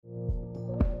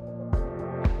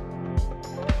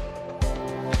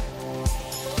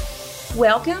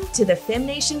Welcome to the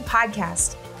FemNation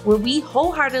podcast, where we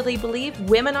wholeheartedly believe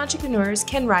women entrepreneurs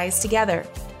can rise together.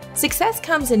 Success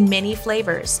comes in many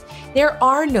flavors. There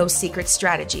are no secret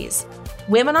strategies.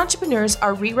 Women entrepreneurs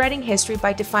are rewriting history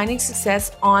by defining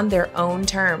success on their own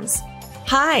terms.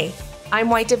 Hi, I'm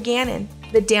White of Gannon,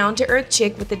 the down-to-earth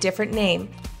chick with a different name.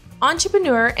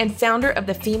 Entrepreneur and founder of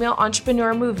the Female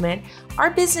Entrepreneur Movement,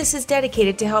 our business is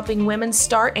dedicated to helping women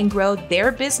start and grow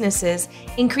their businesses,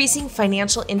 increasing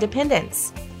financial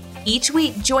independence. Each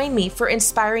week, join me for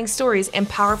inspiring stories and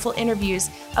powerful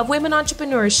interviews of women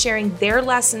entrepreneurs sharing their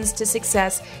lessons to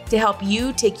success to help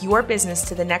you take your business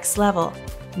to the next level.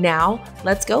 Now,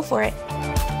 let's go for it.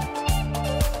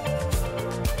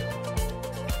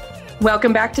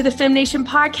 Welcome back to the FemNation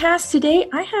podcast. Today,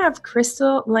 I have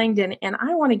Crystal Langdon, and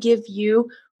I want to give you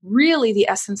really the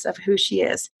essence of who she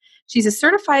is. She's a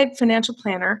certified financial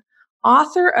planner,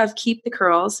 author of Keep the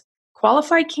Curls,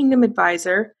 qualified Kingdom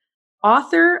advisor,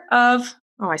 author of,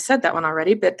 I said that one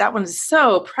already, but that one is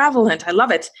so prevalent. I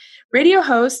love it. Radio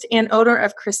host and owner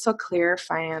of Crystal Clear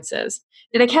Finances.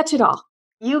 Did I catch it all?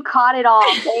 You caught it all.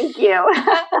 Thank you.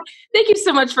 Thank you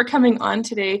so much for coming on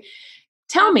today.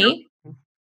 Tell me,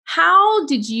 how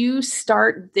did you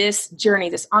start this journey,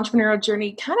 this entrepreneurial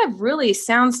journey? Kind of really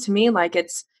sounds to me like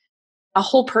it's a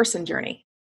whole person journey.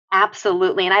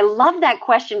 Absolutely. And I love that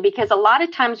question because a lot of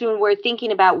times when we're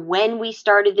thinking about when we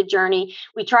started the journey,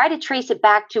 we try to trace it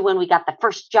back to when we got the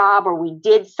first job or we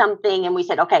did something and we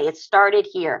said, okay, it started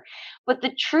here. But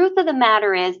the truth of the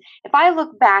matter is, if I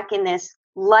look back in this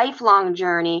lifelong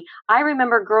journey, I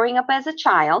remember growing up as a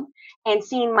child and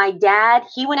seeing my dad.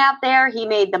 He went out there, he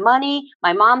made the money.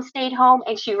 My mom stayed home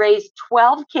and she raised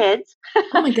 12 kids.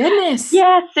 Oh my goodness.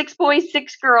 Yeah, 6 boys,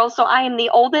 6 girls. So I am the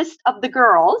oldest of the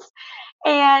girls.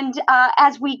 And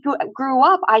as we grew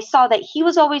up, I saw that he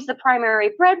was always the primary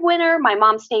breadwinner. My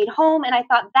mom stayed home. And I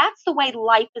thought that's the way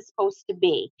life is supposed to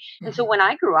be. Mm-hmm. And so when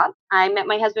I grew up, I met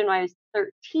my husband when I was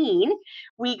 13.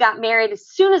 We got married as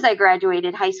soon as I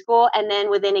graduated high school. And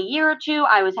then within a year or two,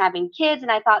 I was having kids.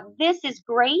 And I thought, this is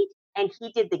great. And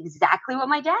he did exactly what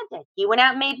my dad did. He went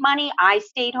out and made money. I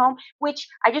stayed home, which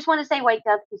I just want to say, White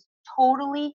Dove, is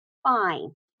totally fine.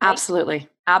 Right? Absolutely.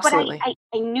 Absolutely. But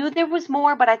I knew there was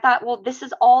more, but I thought, well, this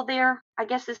is all there, I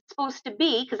guess, is supposed to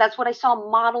be, because that's what I saw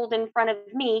modeled in front of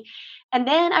me. And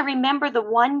then I remember the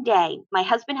one day my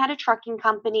husband had a trucking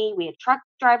company. We had truck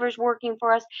drivers working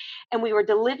for us, and we were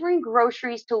delivering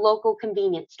groceries to local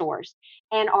convenience stores.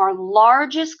 And our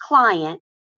largest client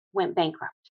went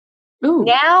bankrupt. Ooh.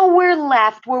 Now we're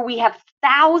left where we have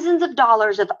thousands of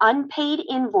dollars of unpaid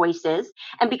invoices.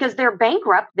 And because they're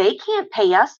bankrupt, they can't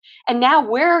pay us. And now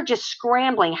we're just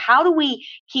scrambling. How do we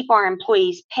keep our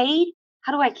employees paid?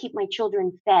 How do I keep my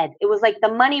children fed? It was like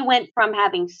the money went from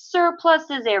having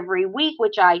surpluses every week,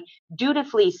 which I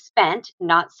dutifully spent,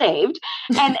 not saved,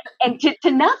 and to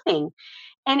nothing.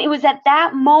 And it was at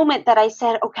that moment that I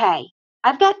said, okay,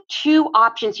 I've got 2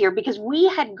 options here, because we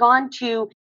had gone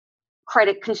to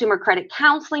consumer credit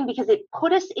counseling because it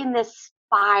put us in this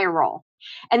spiral.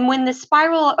 And when the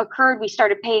spiral occurred, we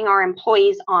started paying our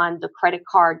employees on the credit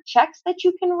card checks that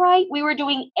you can write. We were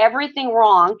doing everything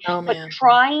wrong, but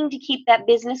trying to keep that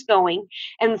business going.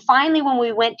 And finally, when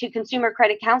we went to consumer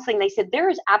credit counseling, they said, there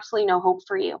is absolutely no hope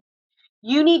for you.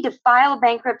 You need to file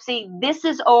bankruptcy. This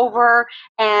is over,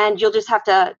 and you'll just have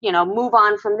to, move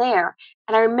on from there.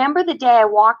 And I remember the day I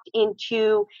walked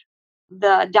into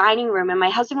the dining room and my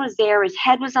husband was there. His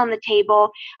head was on the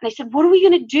table. And I said, what are we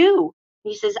going to do?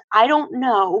 And he says, I don't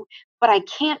know, but I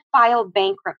can't file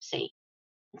bankruptcy.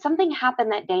 And something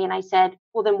happened that day. And I said,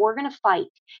 well, then we're going to fight.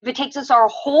 If it takes us our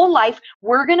whole life,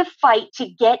 we're going to fight to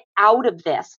get out of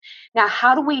this. Now,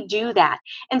 how do we do that?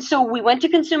 And so we went to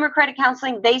consumer credit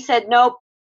counseling. They said, nope,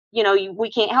 we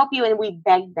can't help you. And we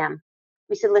begged them.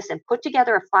 We said, listen, put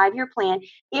together a 5-year plan.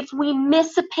 If we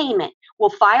miss a payment, we'll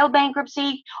file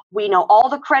bankruptcy. We know all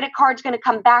the credit cards going to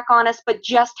come back on us, but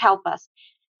just help us.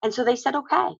 And so they said,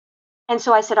 okay. And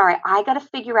so I said, all right, I got to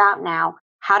figure out now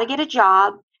how to get a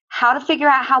job, how to figure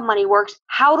out how money works.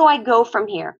 How do I go from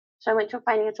here? So I went to a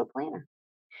financial planner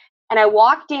and I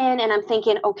walked in and I'm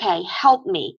thinking, okay, help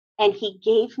me. And he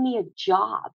gave me a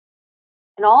job.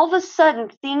 And all of a sudden,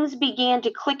 things began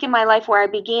to click in my life where I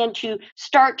began to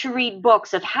start to read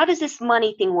books of how does this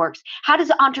money thing work? How does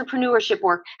entrepreneurship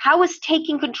work? How is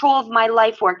taking control of my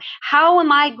life work? How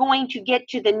am I going to get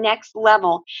to the next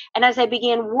level? And as I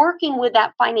began working with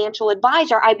that financial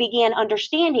advisor, I began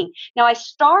understanding. Now, I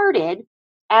started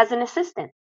as an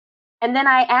assistant. And then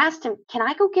I asked him, can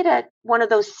I go get one of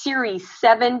those Series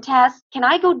 7 tests? Can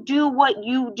I go do what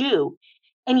you do?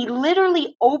 And he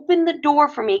literally opened the door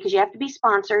for me, because you have to be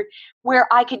sponsored, where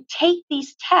I could take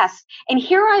these tests. And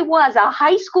here I was, a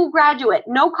high school graduate,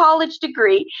 no college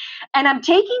degree, and I'm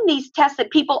taking these tests that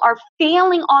people are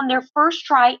failing on their first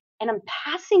try, and I'm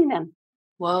passing them.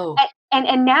 Whoa.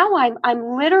 And now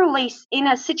I'm literally in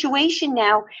a situation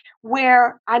now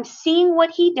where I'm seeing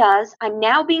what he does. I'm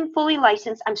now being fully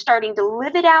licensed. I'm starting to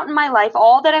live it out in my life,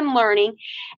 all that I'm learning.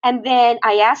 And then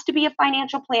I asked to be a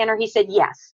financial planner. He said,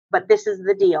 yes, but this is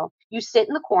the deal. You sit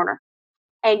in the corner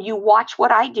and you watch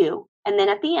what I do. And then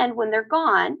at the end, when they're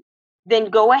gone, then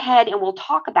go ahead and we'll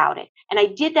talk about it. And I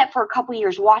did that for a couple of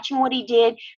years, watching what he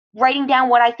did, writing down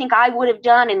what I think I would have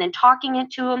done, and then talking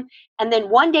it to him. And then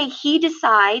one day he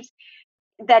decides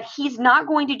that he's not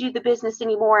going to do the business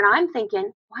anymore. And I'm thinking,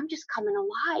 well, I'm just coming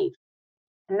alive.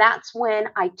 And that's when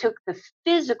I took the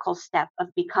physical step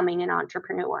of becoming an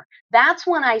entrepreneur. That's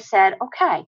when I said,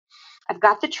 okay, I've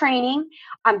got the training.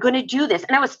 I'm going to do this.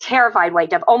 And I was terrified, White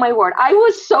Dove. Oh my word. I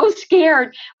was so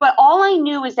scared. But all I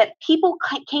knew is that people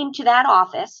came to that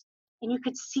office and you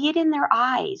could see it in their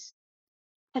eyes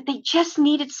that they just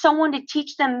needed someone to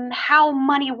teach them how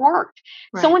money worked.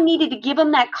 Right. Someone needed to give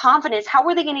them that confidence. How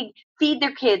are they going to feed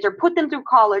their kids or put them through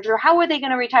college, or how are they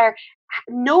going to retire?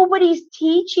 Nobody's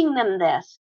teaching them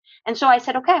this. And so I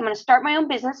said, okay, I'm going to start my own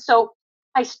business. So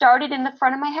I started in the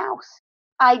front of my house.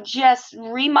 I just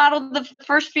remodeled the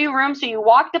first few rooms. So you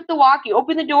walked up the walk, you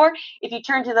opened the door. If you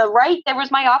turned to the right, there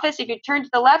was my office. If you turned to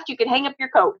the left, you could hang up your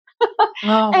coat.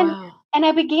 Oh, and wow. and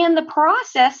I began the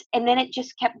process, and then it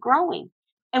just kept growing.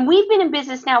 And we've been in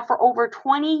business now for over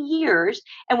 20 years,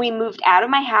 and we moved out of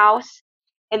my house,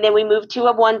 and then we moved to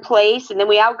one place, and then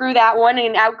we outgrew that one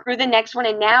and outgrew the next one.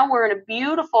 And now we're in a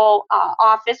beautiful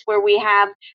office where we have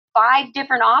 5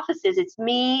 different offices. It's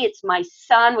me, it's my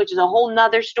son, which is a whole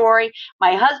nother story.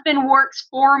 My husband works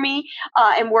for me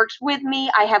and works with me.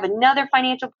 I have another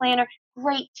financial planner.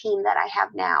 Great team that I have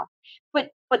now.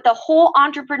 But the whole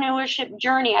entrepreneurship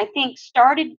journey, I think,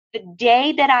 started the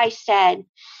day that I said,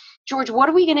 George, what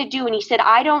are we going to do? And he said,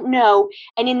 I don't know.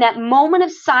 And in that moment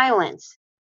of silence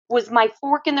was my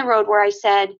fork in the road where I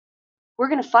said, we're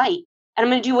going to fight. And I'm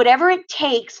going to do whatever it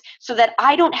takes so that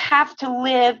I don't have to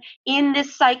live in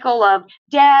this cycle of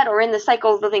debt or in the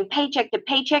cycle of living paycheck to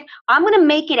paycheck. I'm going to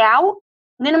make it out.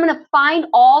 And then I'm going to find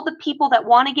all the people that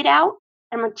want to get out,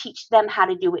 and I'm going to teach them how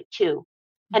to do it too.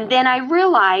 And then I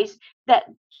realized that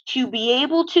to be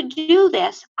able to do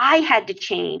this, I had to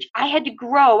change. I had to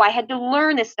grow. I had to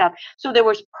learn this stuff. So there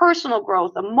was personal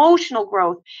growth, emotional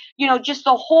growth, just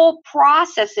the whole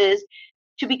processes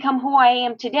to become who I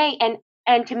am today.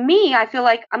 And to me, I feel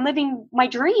like I'm living my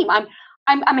dream.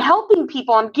 I'm helping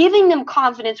people. I'm giving them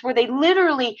confidence where they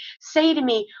literally say to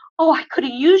me, oh, I could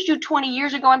have used you 20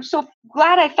 years ago. I'm so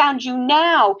glad I found you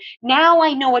now. Now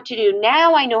I know what to do.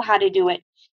 Now I know how to do it.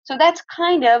 So that's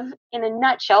kind of, in a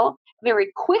nutshell,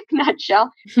 very quick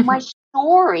nutshell, my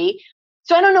story.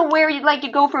 So I don't know where you'd like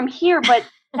to go from here, but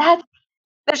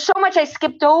there's so much I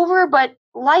skipped over, but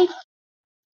life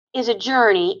is a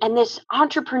journey, and this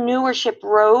entrepreneurship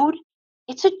road,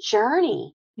 it's a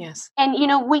journey. Yes. And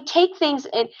we take things,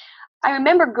 and I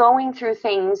remember going through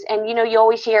things, and you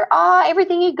always hear,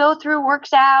 everything you go through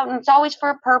works out and it's always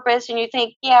for a purpose. And you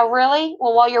think, yeah, really?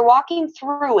 Well, while you're walking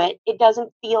through it, it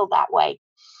doesn't feel that way.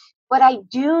 But I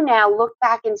do now look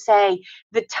back and say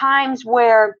the times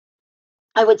where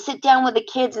I would sit down with the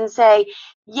kids and say,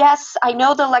 yes, I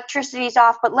know the electricity's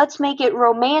off, but let's make it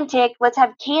romantic. Let's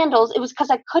have candles. It was because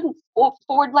I couldn't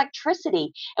afford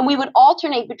electricity. And we would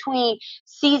alternate between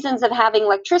seasons of having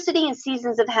electricity and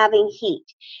seasons of having heat.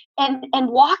 And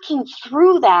walking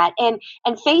through that and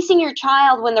facing your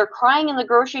child when they're crying in the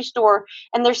grocery store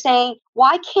and they're saying,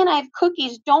 why can't I have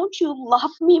cookies? Don't you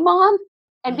love me, Mom?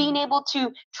 And being able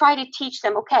to try to teach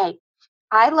them, okay,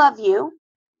 I love you.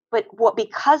 But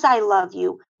because I love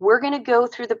you, we're going to go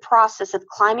through the process of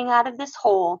climbing out of this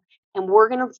hole, and we're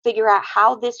going to figure out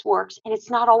how this works. And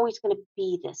it's not always going to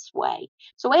be this way.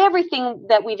 So everything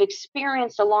that we've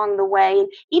experienced along the way, and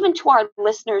even to our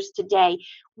listeners today,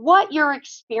 what you're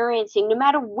experiencing, no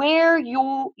matter where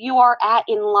you are at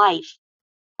in life,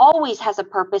 always has a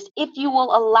purpose if you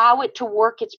will allow it to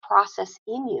work its process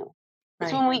in you.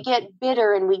 It's when we get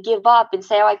bitter and we give up and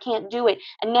say, oh, I can't do it,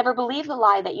 and never believe the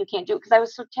lie that you can't do it, because I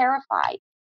was so terrified.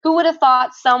 Who would have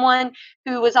thought someone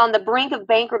who was on the brink of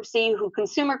bankruptcy, who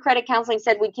consumer credit counseling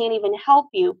said we can't even help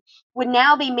you, would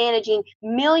now be managing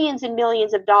millions and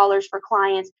millions of dollars for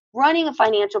clients, running a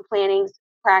financial planning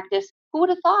practice? Who would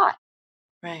have thought?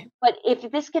 Right. But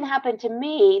if this can happen to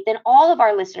me, then all of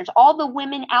our listeners, all the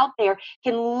women out there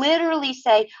can literally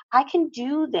say, I can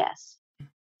do this.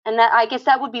 And that, I guess,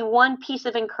 that would be one piece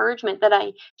of encouragement that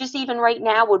I just even right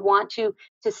now would want to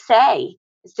say,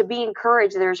 is to be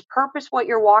encouraged. There's purpose what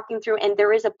you're walking through, and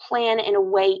there is a plan and a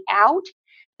way out,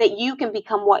 that you can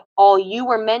become what all you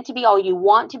were meant to be, all you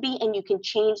want to be, and you can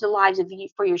change the lives of you,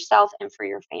 for yourself and for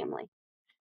your family.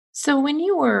 So when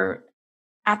you were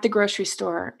at the grocery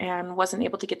store and wasn't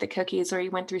able to get the cookies, or you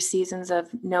went through seasons of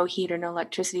no heat or no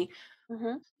electricity,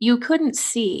 Mm-hmm. you couldn't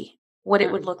see what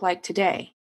it would Mm-mm, look like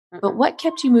today. But mm-mm. what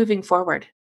kept you moving forward?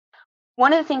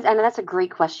 One of the things, and that's a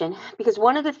great question, because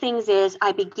one of the things is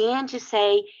I began to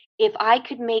say, if I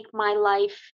could make my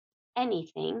life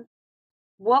anything,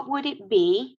 what would it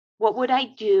be? What would I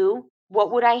do?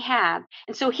 What would I have?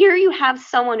 And so here you have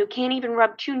someone who can't even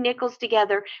rub two nickels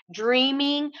together,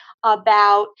 dreaming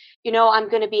about, I'm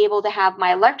going to be able to have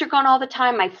my electric on all the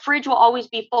time. My fridge will always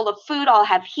be full of food. I'll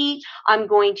have heat. I'm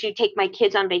going to take my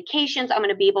kids on vacations. I'm going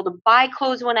to be able to buy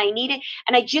clothes when I need it.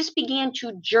 And I just began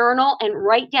to journal and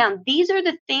write down, these are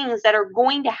the things that are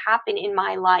going to happen in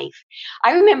my life.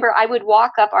 I remember I would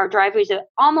walk up our driveway's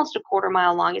almost a quarter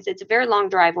mile long. It's a very long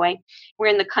driveway. We're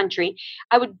in the country.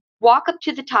 I would walk up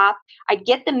to the top. I'd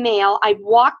get the mail. I'd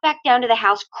walk back down to the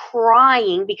house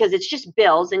crying, because it's just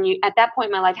bills. And at that point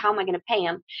in my life, how am I going to pay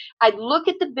them? I'd look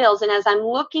at the bills. And as I'm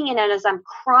looking and as I'm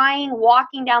crying,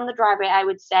 walking down the driveway, I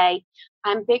would say,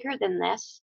 I'm bigger than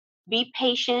this. Be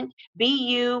patient. Be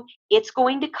you. It's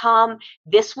going to come.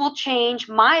 This will change.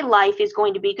 My life is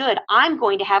going to be good. I'm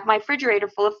going to have my refrigerator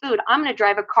full of food. I'm going to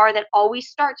drive a car that always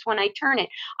starts when I turn it.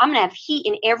 I'm going to have heat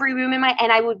in every room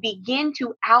and I would begin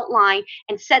to outline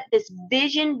and set this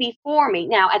vision before me.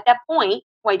 Now, at that point,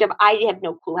 I have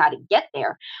no clue how to get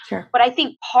there. Sure. But I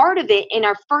think part of it in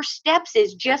our first steps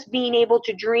is just being able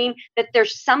to dream that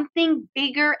there's something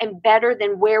bigger and better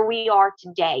than where we are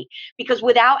today. Because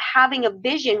without having a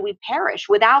vision, we perish.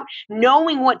 Without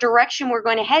knowing what direction we're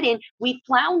going to head in, we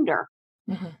flounder.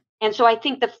 Mhm. And so I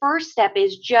think the first step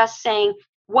is just saying,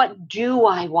 what do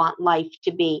I want life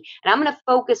to be? And I'm going to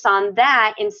focus on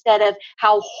that instead of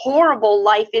how horrible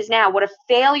life is now. What a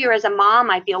failure as a mom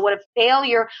I feel. What a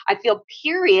failure I feel,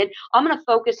 period. I'm going to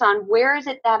focus on where is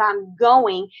it that I'm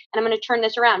going, and I'm going to turn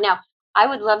this around. Now, I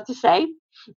would love to say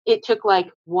it took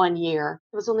like 1 year.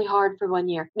 It was only hard for 1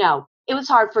 year. No, it was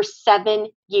hard for 7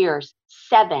 years.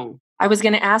 7. I was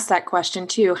going to ask that question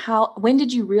too. When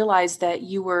did you realize that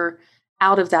you were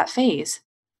out of that phase?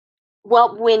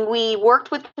 Well, when we worked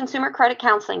with consumer credit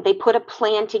counseling, they put a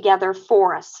plan together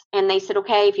for us. And they said,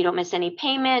 okay, if you don't miss any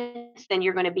payments, then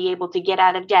you're going to be able to get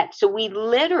out of debt. So we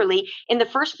literally, in the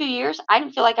first few years, I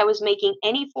didn't feel like I was making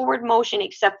any forward motion,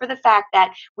 except for the fact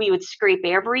that we would scrape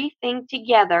everything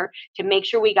together to make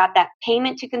sure we got that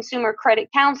payment to consumer credit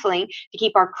counseling to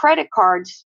keep our credit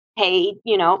cards paid,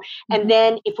 and Mhm.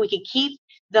 then if we could keep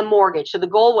the mortgage. So the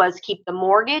goal was keep the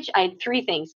mortgage. I had three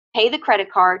things: pay the credit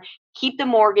card, keep the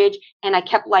mortgage, and I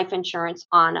kept life insurance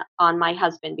on my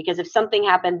husband, because if something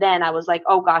happened then I was like,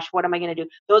 oh gosh, what am I going to do?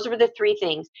 Those were the three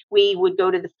things. We would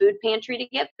go to the food pantry to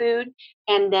get food,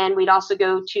 and then we'd also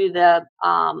go to the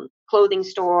clothing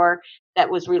store that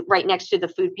was right next to the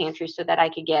food pantry so that I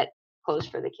could get clothes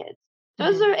for the kids.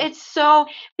 Those Mhm. are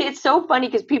it's so funny,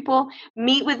 because people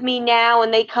meet with me now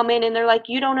and they come in and they're like,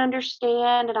 you don't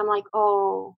understand, and I'm like,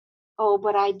 oh,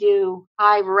 but I do.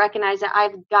 I recognize that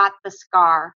I've got the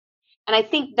scar. And I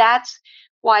think that's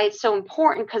why it's so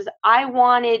important, because I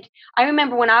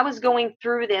remember when I was going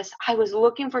through this, I was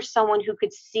looking for someone who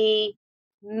could see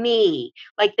me,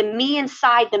 like the me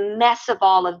inside the mess of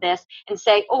all of this, and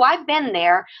say, oh, I've been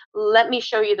there. Let me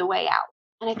show you the way out.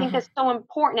 And I think Mhm. that's so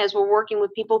important as we're working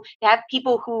with people, to have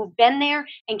people who've been there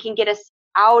and can get us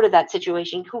out of that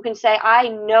situation, who can say, I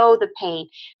know the pain.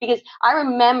 Because I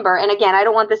remember, and again, I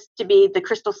don't want this to be the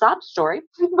Crystal sob story,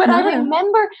 but I No, no.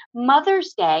 remember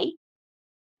Mother's Day,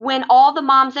 when all the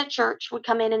moms at church would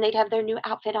come in and they'd have their new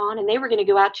outfit on, and they were going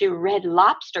to go out to Red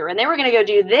Lobster and they were going to go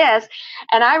do this.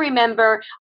 And I remember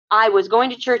I was going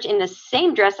to church in the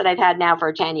same dress that I've had now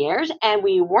for 10 years, and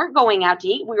we weren't going out to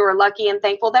eat. We were lucky and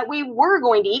thankful that we were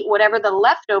going to eat whatever the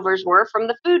leftovers were from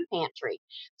the food pantry.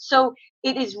 So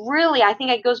it is really, I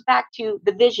think it goes back to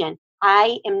the vision.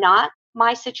 I am not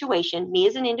my situation, me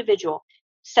as an individual,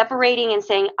 separating and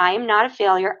saying, I am not a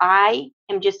failure. I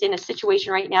am just in a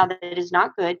situation right now that is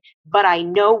not good, but I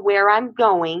know where I'm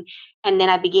going. And then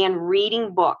I began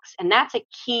reading books. And that's a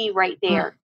key right Mm,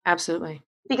 there, absolutely.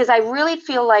 because I really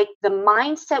feel like the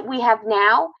mindset we have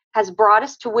now has brought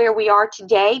us to where we are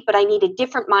today, but I need a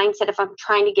different mindset if I'm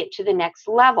trying to get to the next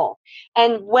level.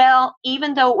 And well,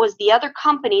 even though it was the other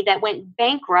company that went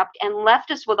bankrupt and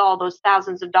left us with all those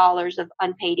thousands of dollars of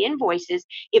unpaid invoices,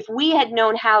 if we had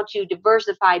known how to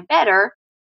diversify better,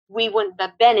 we wouldn't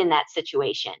have been in that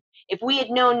situation. If we had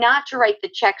known not to write the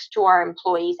checks to our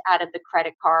employees out of the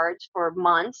credit cards for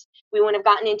months, we wouldn't have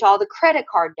gotten into all the credit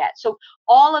card debt. So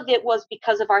all of it was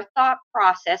because of our thought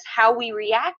process, how we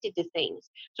reacted to things.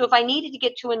 So if I needed to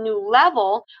get to a new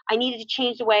level, I needed to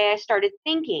change the way I started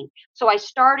thinking. So I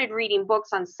started reading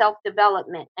books on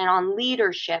self-development and on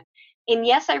leadership. And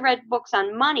yes, I read books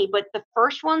on money, but the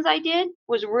first ones I did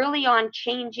was really on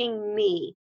changing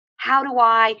me. How do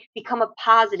I become a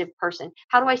positive person?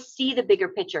 How do I see the bigger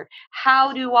picture?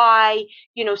 How do I,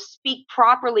 speak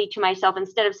properly to myself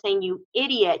instead of saying, you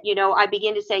idiot? I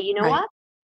begin to say, you know Right. what?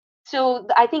 So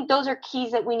I think those are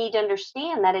keys that we need to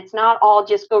understand, that it's not all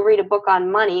just go read a book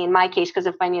on money, in my case, because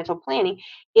of financial planning.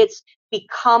 It's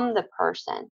become the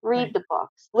person, read Right. the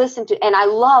books, listen to, and I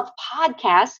love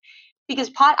podcasts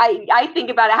because I think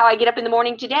about how I get up in the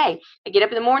morning today. I get up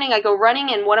in the morning, I go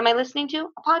running, and what am I listening to?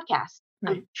 A podcast.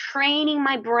 I'm Right. training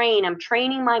my brain, I'm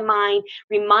training my mind,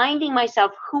 reminding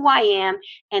myself who I am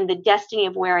and the destiny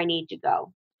of where I need to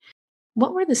go.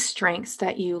 What were the strengths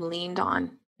that you leaned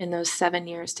on in those 7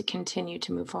 years to continue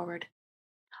to move forward?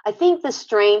 I think the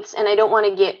strengths, and I don't want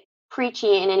to get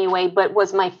preachy in any way, but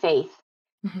was my faith.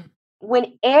 Mhm.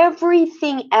 When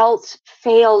everything else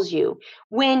fails you,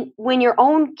 when your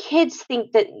own kids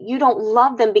think that you don't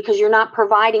love them because you're not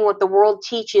providing what the world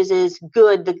teaches is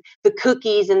good, the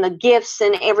cookies and the gifts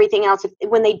and everything else,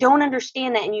 when they don't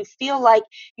understand that and you feel like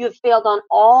you have failed on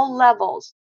all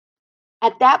levels,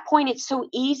 at that point, it's so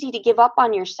easy to give up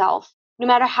on yourself, no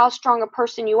matter how strong a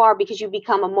person you are, because you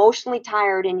become emotionally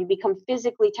tired and you become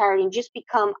physically tired and just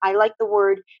become, I like the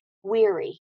word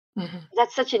weary. Mhm.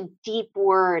 That's such a deep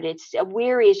word. It's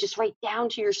weary is just right down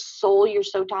to your soul. You're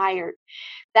so tired.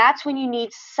 That's when you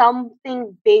need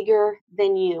something bigger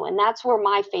than you. And that's where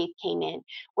my faith came in,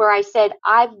 where I said,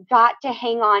 I've got to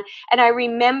hang on. And I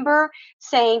remember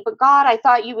saying, but God, I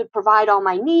thought you would provide all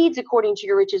my needs according to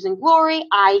your riches and glory.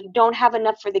 I don't have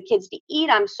enough for the kids to eat.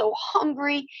 I'm so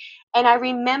hungry. And I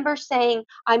remember saying,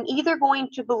 I'm either going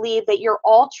to believe that you're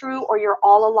all true or you're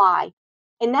all a lie.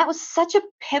 And that was such a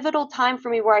pivotal time for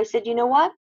me where I said, you know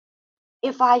what?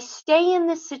 If I stay in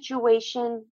this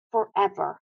situation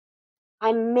forever,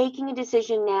 I'm making a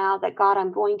decision now that God,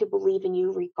 I'm going to believe in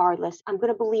you regardless. I'm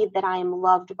going to believe that I am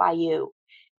loved by you.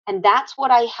 And that's what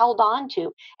I held on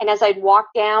to. And as I'd walk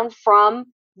down from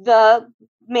the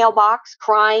mailbox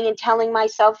crying and telling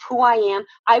myself who I am,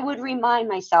 I would remind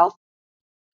myself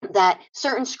that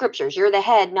certain scriptures, you're the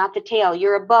head, not the tail,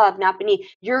 you're above, not beneath,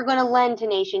 you're going to lend to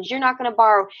nations, you're not going to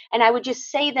borrow. And I would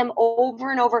just say them over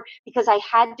and over because I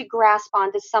had to grasp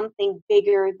onto something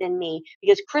bigger than me,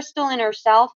 because Crystal in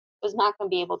herself was not going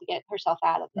to be able to get herself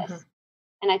out of Mhm. this.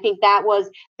 And I think that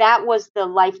was the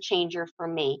life changer for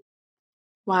me.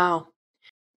 Wow.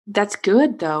 That's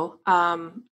good though.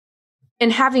 And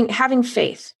having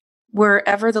faith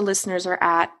wherever the listeners are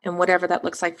at and whatever that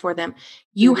looks like for them,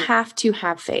 you Hmm. have to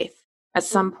have faith at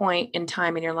some point in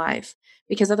time in your life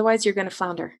because otherwise you're going to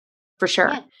flounder for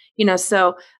sure. Yeah.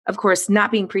 So of course, not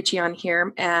being preachy on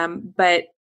here, but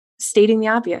stating the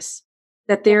obvious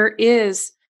that Yeah. there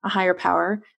is a higher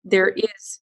power, there Mhm.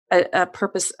 is a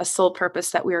purpose, a sole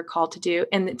purpose that we are called to do,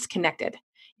 and it's connected.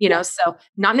 Yeah. So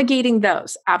not negating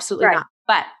those, absolutely Right. not.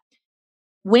 But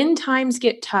when times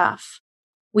get tough,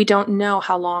 we don't know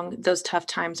how long those tough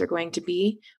times are going to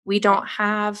be. We Right. don't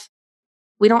have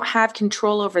we don't have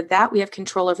control over that. We have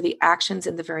control over the actions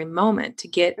in the very moment to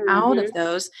get out of Hmm.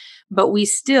 those, but we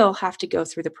still have to go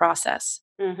through the process.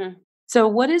 Hmm. So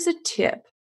what is a tip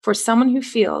for someone who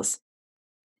feels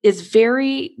is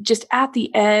very just at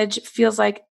the edge, feels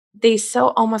like they so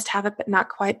almost have it but not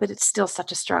quite, but it's still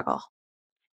such a struggle?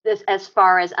 This, as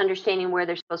far as understanding where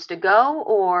they're supposed to go,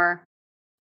 or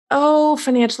Oh,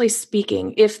 financially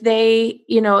speaking, if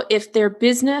their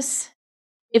business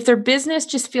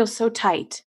just feels so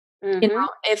tight, hmm.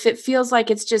 if it feels like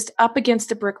it's just up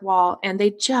against a brick wall and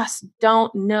they just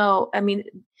don't know. I mean,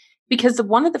 because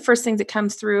one of the first things that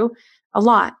comes through a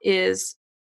lot is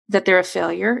that they're a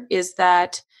failure, is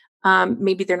that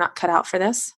maybe they're not cut out for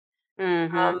this.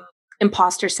 Hmm.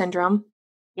 Imposter syndrome,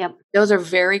 Yep. those are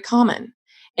very common.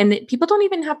 And people don't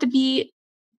even have to be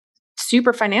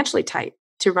super financially tight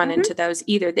to run Hmm. into those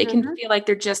either. They can Hmm. feel like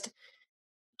they're just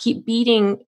keep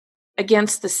beating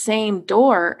against the same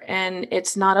door and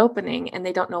it's not opening and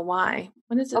they don't know why.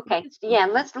 What is it? What Okay. is Yeah,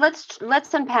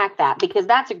 let's unpack that, because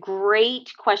that's a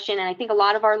great question, and I think a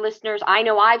lot of our listeners, I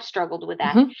know I've struggled with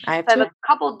that. I have So I have two. a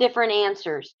couple different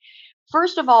answers.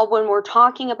 First of all, when we're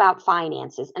talking about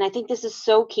finances, and I think this is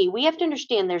so key, we have to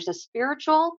understand there's a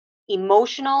spiritual,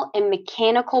 emotional, and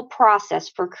mechanical process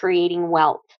for creating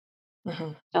wealth.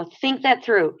 Mhm. So think that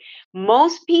through.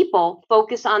 Most people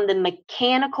focus on the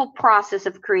mechanical process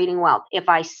of creating wealth. If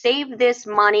I save this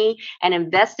money and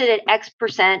invest it at X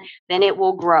percent, then it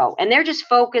will grow. And they're just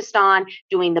focused on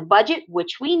doing the budget,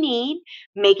 which we need,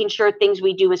 making sure things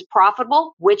we do is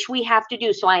profitable, which we have to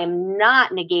do. So I am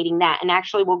not negating that. And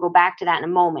actually, we'll go back to that in a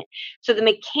moment. So the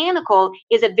mechanical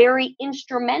is a very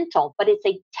instrumental, but it's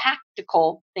a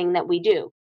tactical thing that we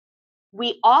do.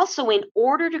 We also, in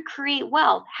order to create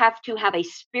wealth, have to have a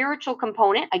spiritual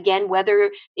component. Again,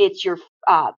 whether it's your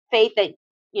faith that,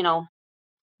 you know,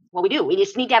 what we do, we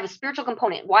just need to have a spiritual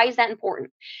component. Why is that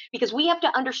important? Because we have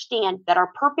to understand that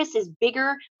our purpose is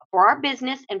bigger for our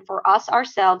business and for us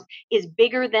ourselves, is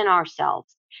bigger than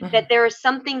ourselves. That Mhm. there is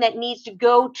something that needs to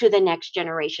go to the next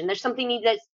generation. There's something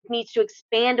that needs to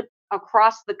expand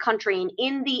across the country and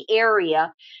in the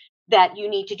area that you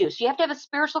need to do. So you have to have a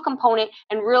spiritual component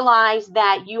and realize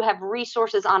that you have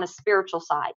resources on a spiritual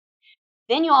side.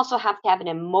 Then you also have to have an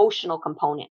emotional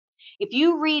component. If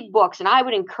you read books, and I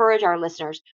would encourage our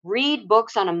listeners, read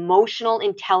books on emotional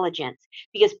intelligence,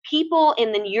 because people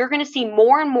in the, you're going to see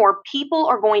more and more people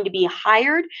are going to be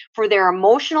hired for their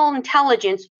emotional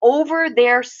intelligence over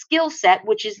their skill set,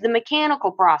 which is the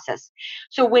mechanical process.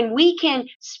 So when we can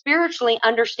spiritually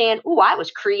understand, oh, I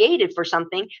was created for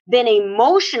something, then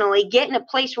emotionally get in a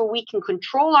place where we can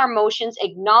control our emotions,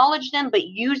 acknowledge them, but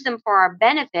use them for our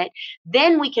benefit,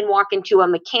 then we can walk into a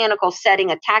mechanical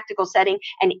setting, a tactical setting,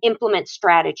 and implement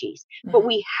strategies. But Mhm.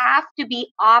 we have to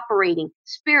be operating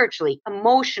spiritually,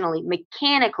 emotionally,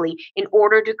 mechanically in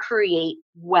order to create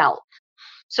wealth.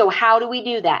 So, how do we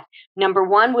do that? Number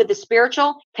one, with the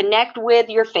spiritual, connect with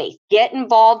your faith. Get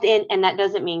involved in, and that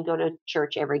doesn't mean go to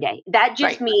church every day. That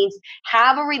just Right. means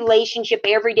have a relationship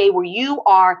every day where you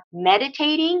are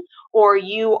meditating or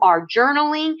you are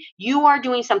journaling, you are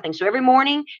doing something. So, every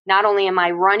morning, not only am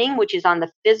I running, which is on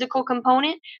the physical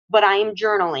component, but I am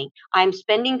journaling. I'm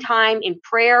spending time in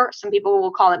prayer. Some people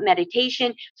will call it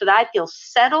meditation, so that I feel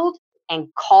settled and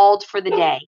called for the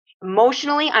day.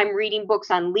 Emotionally, I'm reading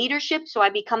books on leadership, so I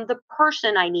become the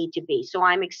person I need to be. So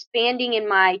I'm expanding in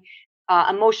my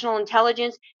emotional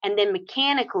intelligence. And then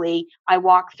mechanically, I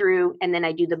walk through and then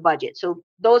I do the budget. So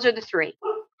those are the three.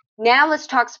 Now let's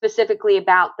talk specifically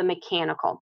about the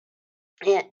mechanical.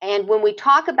 And when we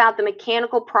talk about the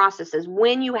mechanical processes,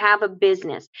 when you have a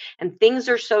business and things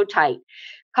are so tight,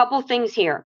 couple things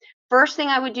here. First thing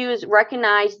I would do is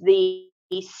recognize the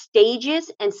stages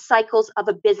and cycles of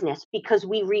a business because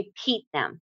we repeat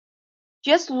them.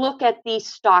 Just look at the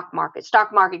stock market.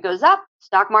 Stock market goes up,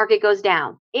 stock market goes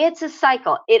down. It's a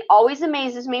cycle. It always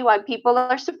amazes me why people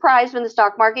are surprised when the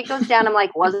stock market goes down. I'm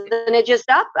like, wasn't it just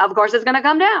up? Of course it's going to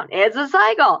come down. It's a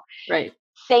cycle. Right.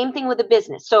 Same thing with the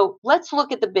business. So let's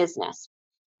look at the business.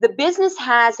 The business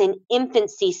has an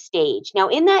infancy stage. Now,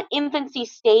 in that infancy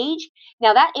stage,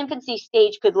 now that infancy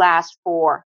stage could last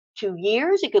for 2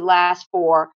 years, it could last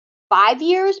for 5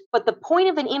 years, but the point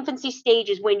of an infancy stage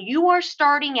is when you are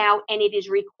starting out and it is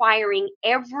requiring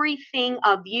everything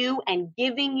of you and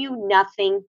giving you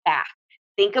nothing back.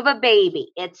 Think of a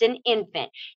baby. It's an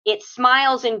infant. It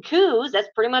smiles and coos. That's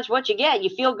pretty much what you get. You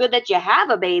feel good that you have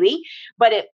a baby,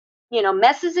 but it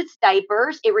messes its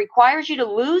diapers. It requires you to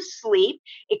lose sleep.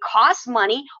 It costs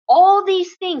money, all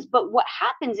these things. But what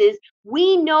happens is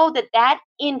we know that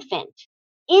infant,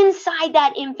 inside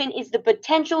that infant is the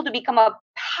potential to become a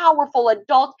powerful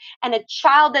adult and a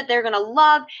child that they're going to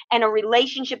love and a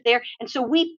relationship there. And so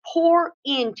we pour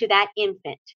into that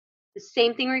infant. The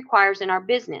same thing requires in our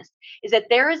business is that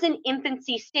there is an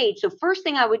infancy stage. So first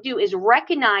thing I would do is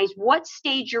recognize what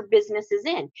stage your business is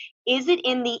in. Is it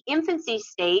in the infancy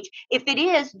stage? If it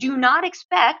is, do not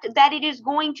expect that it is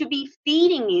going to be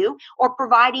feeding you or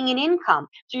providing an income.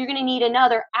 So you're going to need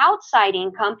another outside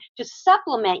income to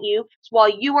supplement you while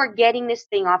you are getting this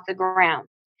thing off the ground.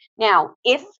 Now,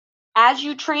 if as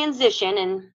you transition,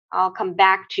 and I'll come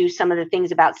back to some of the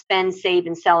things about spend, save,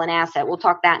 and sell an asset. We'll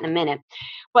talk that in a minute.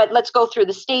 But let's go through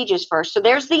the stages first. So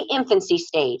there's the infancy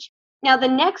stage. Now, the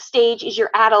next stage is your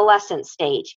adolescent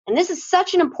stage. And this is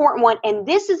such an important one. And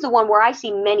this is the one where I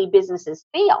see many businesses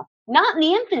fail, not in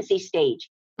the infancy stage,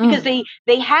 because Mm.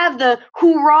 they have the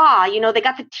hoorah, they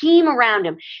got the team around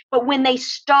them. But when they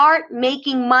start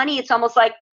making money, it's almost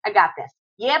like, I got this.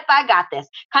 Yep, I got this.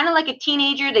 Kind of like a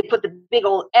teenager, they put the big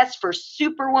old S for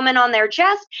Superwoman on their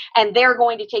chest and they're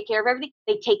going to take care of everything.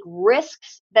 They take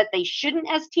risks that they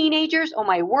shouldn't as teenagers. Oh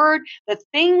my word, the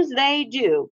things they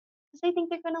do because they think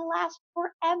they're going to last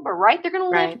forever, right? They're going to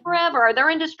live Right. forever or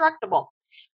they're indestructible.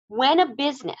 When a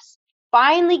business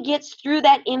finally gets through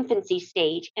that infancy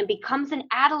stage and becomes an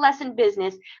adolescent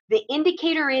business, the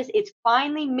indicator is it's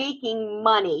finally making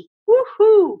money.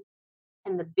 Woohoo!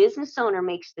 And the business owner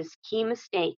makes this key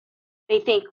mistake. They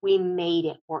think we made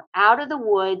it. We're out of the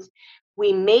woods.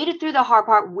 We made it through the hard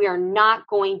part. We're not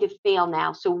going to fail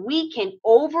now. So we can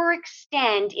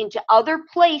overextend into other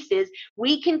places.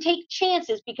 We can take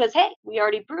chances because, hey, we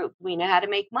already proved we know how to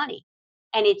make money.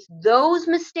 And it's those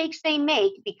mistakes they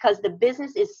make because the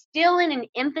business is still in an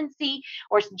infancy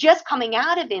or just coming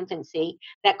out of infancy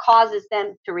that causes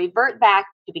them to revert back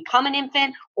to become an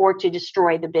infant or to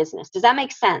destroy the business. Does that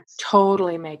make sense?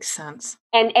 Totally makes sense.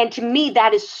 And to me,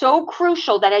 that is so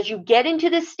crucial that as you get into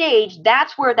this stage,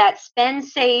 that's where that spend,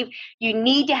 save, you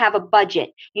need to have a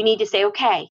budget. You need to say,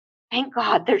 okay, thank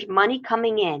God there's money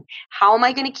coming in. How am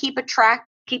I going to keep track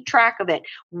of it?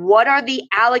 What are the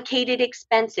allocated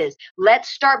expenses? Let's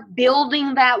start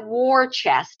building that war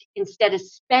chest instead of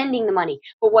spending the money.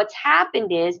 But what's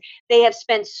happened is they have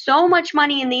spent so much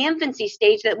money in the infancy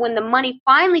stage that when the money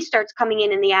finally starts coming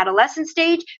in the adolescent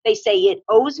stage, they say it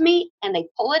owes me and they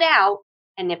pull it out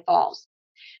and it falls.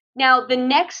 Now, the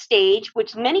next stage,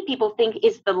 which many people think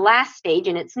is the last stage,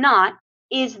 and it's not,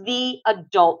 is the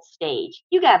adult stage.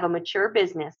 You have a mature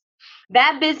business.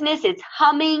 That business, it's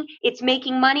humming, it's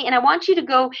making money. And I want you to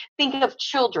go think of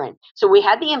children. So we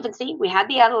had the infancy, we had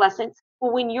the adolescence.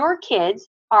 Well, when your kids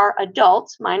are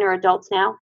adults, mine are adults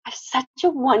now, I have such a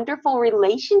wonderful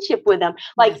relationship with them.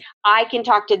 Like I can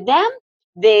talk to them.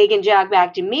 They can jog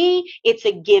back to me. It's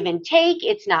a give and take.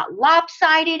 It's not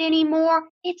lopsided anymore.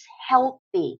 It's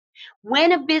healthy.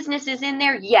 When a business is in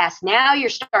there, yes, now you're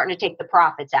starting to take the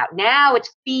profits out. Now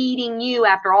it's feeding you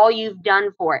after all you've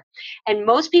done for it. And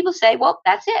most people say, well,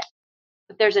 that's it.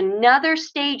 But there's another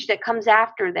stage that comes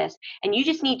after this. And you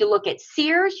just need to look at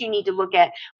Sears. You need to look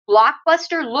at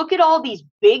Blockbuster. Look at all these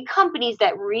big companies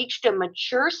that reached a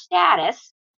mature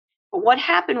status. But what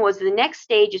happened was the next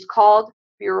stage is called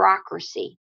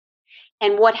bureaucracy.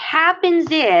 And what happens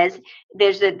is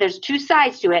there's two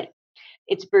sides to it.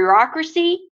 It's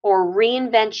bureaucracy or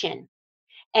reinvention.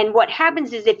 And what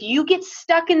happens is if you get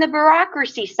stuck in the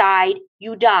bureaucracy side,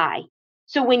 you die.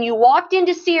 So when you walked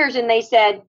into Sears and they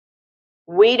said,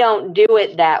 we don't do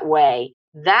it that way,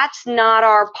 that's not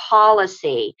our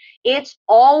policy. It's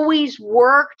always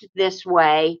worked this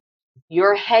way.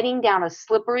 You're heading down a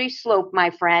slippery slope, my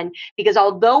friend, because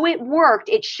although it worked,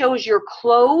 it shows you're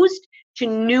closed to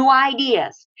new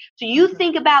ideas. So you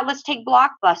think about, let's take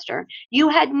Blockbuster. You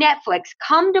had Netflix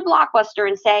come to Blockbuster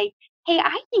and say, hey,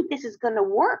 I think this is going to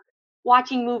work,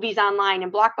 watching movies online.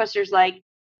 And Blockbuster's like,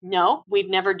 no, we've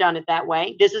never done it that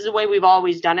way. This is the way we've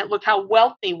always done it. Look how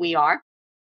wealthy we are.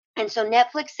 And so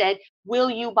Netflix said, will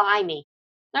you buy me?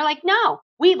 They're like, no,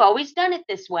 we've always done it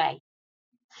this way.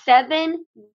 7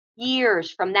 years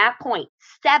from that point,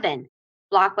 7,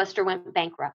 Blockbuster went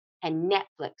bankrupt and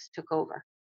Netflix took over.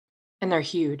 And they're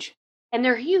huge.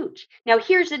 Now,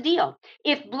 here's the deal.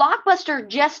 If Blockbuster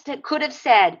just could have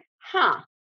said,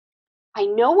 I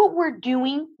know what we're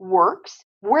doing works.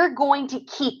 We're going to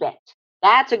keep it.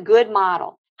 That's a good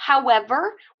model.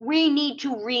 However, we need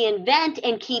to reinvent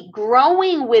and keep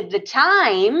growing with the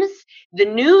times, the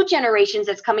new generations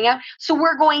that's coming out. So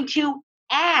we're going to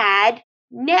add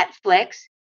Netflix.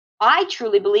 I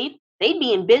truly believe they'd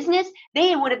be in business.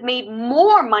 They would have made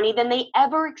more money than they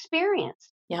ever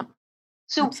experienced. Yep.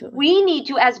 So Absolutely. we need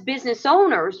to, as business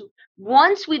owners,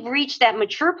 once we've reached that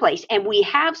mature place and we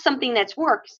have something that's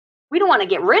works, we don't want to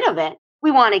get rid of it.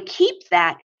 We want to keep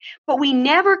that. But we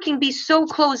never can be so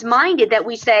closed-minded that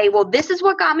we say, well, this is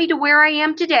what got me to where I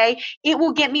am today. It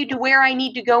will get me to where I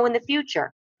need to go in the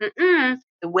future. The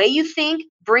way you think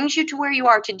brings you to where you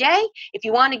are today. If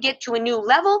you want to get to a new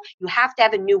level, you have to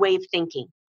have a new way of thinking.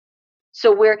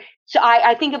 So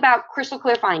I think about crystal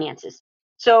clear finances.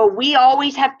 So we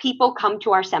always have people come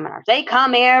to our seminars. They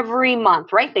come every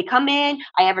month, right? They come in,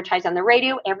 I advertise on the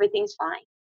radio, everything's fine.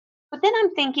 But then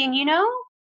I'm thinking,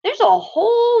 there's a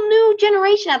whole new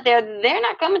generation out there. They're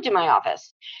not coming to my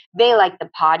office. They like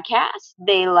the podcast.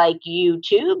 They like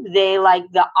YouTube. They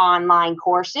like the online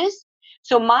courses.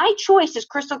 So my choice as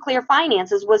Crystal Clear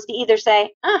Finances was to either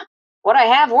say, what I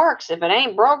have works. If it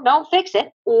ain't broke, don't fix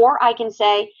it. Or I can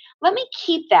say, let me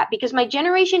keep that because my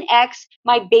Generation X,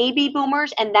 my baby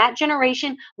boomers, and that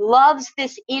generation loves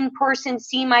this in-person,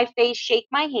 see my face, shake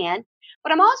my hand.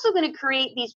 But I'm also going to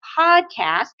create these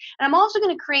podcasts, and I'm also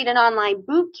going to create an online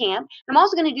boot camp. And I'm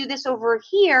also going to do this over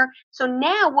here. So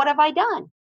now what have I done?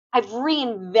 I've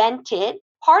reinvented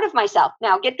part of myself.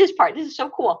 Now get this part. This is so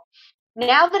cool.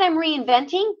 Now that I'm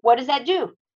reinventing, what does that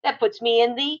do? That puts me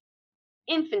in the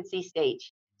infancy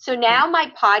stage. So now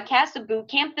my podcast, the boot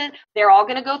camp, they're all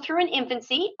going to go through an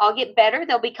infancy. I'll get better.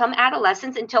 They'll become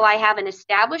adolescents until I have an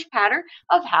established pattern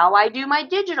of how I do my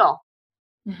digital.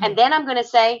 And then I'm going to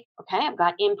say, okay, I've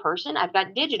got in person, I've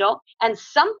got digital, and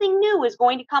something new is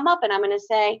going to come up. And I'm going to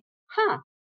say,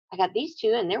 I got these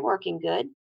two and they're working good.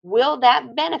 Will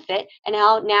that benefit? And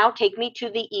now take me to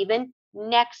the even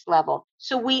next level.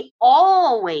 So we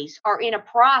always are in a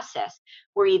process.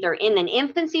 We're either in an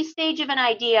infancy stage of an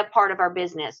idea, part of our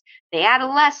business, the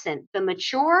adolescent, the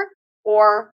mature,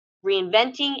 or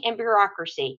reinventing and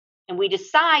bureaucracy. And we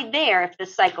decide there if the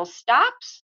cycle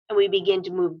stops and we begin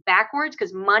to move backwards,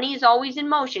 because money is always in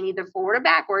motion, either forward or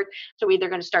backward. So we're either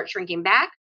going to start shrinking back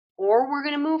or we're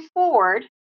going to move forward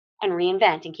and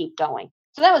reinvent and keep going.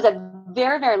 So that was a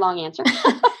very, very long answer.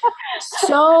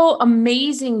 So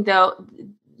amazing, though.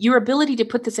 Your ability to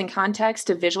put this in context,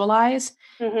 to visualize,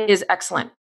 is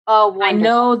excellent. Oh,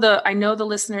 wonderful. I know the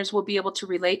listeners will be able to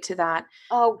relate to that.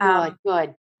 Oh,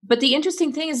 good. But the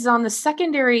interesting thing is on the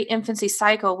secondary infancy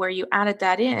cycle where you added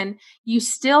that in, you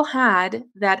still had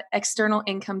that external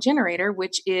income generator,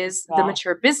 which is the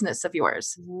mature business of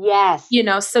yours. Yes.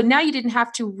 So now you didn't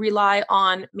have to rely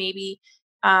on maybe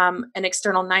an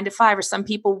external 9-to-5, or some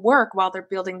people work while they're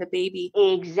building the baby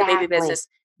business.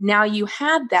 Now you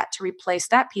had that to replace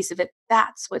that piece of it.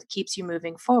 That's what keeps you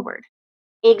moving forward.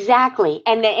 Exactly.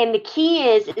 And the key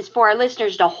is for our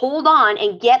listeners to hold on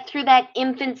and get through that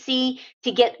infancy,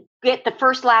 to get the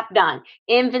first lap done.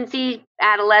 Infancy,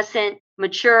 adolescent,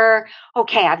 mature.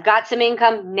 Okay, I've got some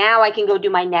income. Now I can go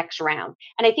do my next round.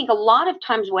 And I think a lot of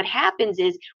times what happens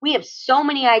is we have so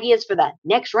many ideas for the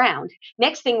next round,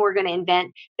 next thing we're going to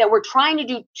invent, that we're trying to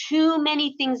do too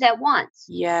many things at once.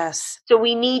 Yes. So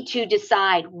we need to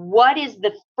decide, what is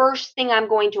the first thing I'm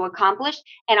going to accomplish?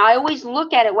 And I always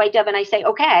look at it, White Dove, and I say,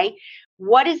 okay,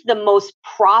 what is the most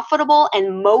profitable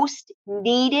and most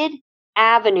needed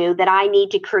avenue that I need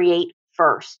to create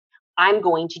first? I'm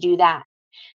going to do that.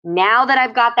 Now that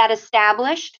I've got that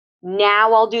established,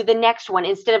 now I'll do the next one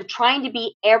instead of trying to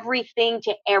be everything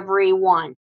to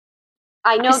everyone.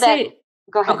 I know that.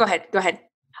 Go ahead. Oh, go ahead.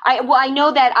 I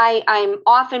know that I'm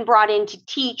often brought in to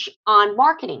teach on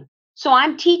marketing. So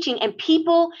I'm teaching, and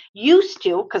people used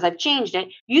to, because I've changed it,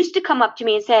 used to come up to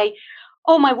me and say,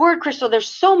 oh, my word, Crystal, there's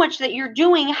so much that you're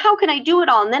doing. How can I do it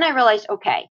all? And then I realized,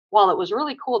 okay, while it was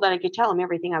really cool that I could tell them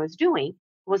everything I was doing,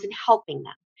 it wasn't helping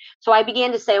them. So I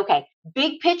began to say, okay,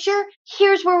 big picture,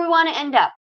 here's where we want to end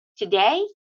up. Today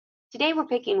we're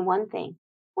picking one thing.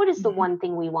 What is the one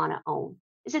thing we want to own?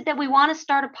 Is it that we want to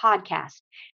start a podcast?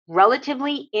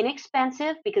 Relatively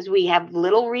inexpensive because we have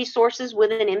little resources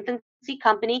with an infancy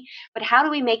company, but how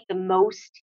do we make the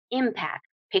most impact?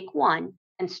 Pick one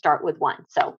and start with one.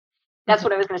 So that's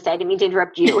what I was going to say. I didn't mean to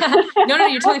interrupt you. No,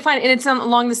 you're totally fine. And it's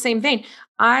along the same vein.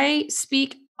 I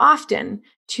speak often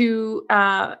to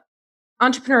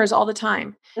entrepreneurs all the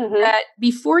time that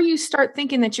before you start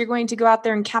thinking that you're going to go out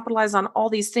there and capitalize on all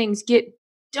these things, get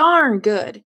darn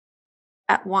good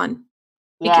at one.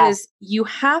 Because you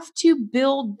have to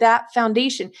build that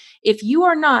foundation. If you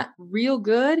are not real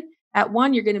good at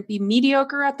one, you're going to be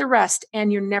mediocre at the rest,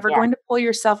 and you're never going to pull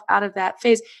yourself out of that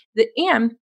phase.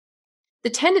 And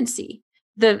the tendency,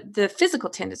 the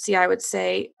physical tendency, I would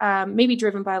say, maybe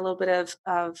driven by a little bit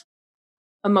of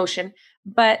emotion,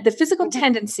 but the physical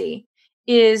tendency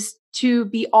is to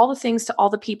be all the things to all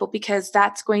the people, because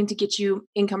that's going to get you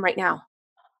income right now.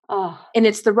 And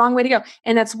it's the wrong way to go.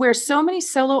 And that's where so many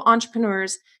solo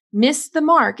entrepreneurs miss the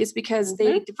mark, is because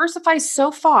they diversify so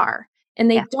far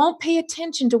and they don't pay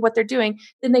attention to what they're doing.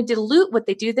 Then they dilute what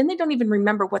they do. Then they don't even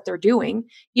remember what they're doing,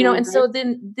 and so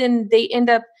then they end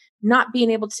up not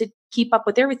being able to keep up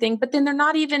with everything, but then they're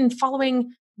not even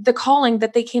following the calling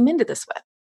that they came into this with.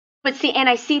 But see, and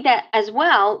I see that as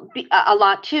well a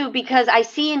lot too, because I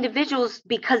see individuals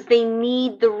because they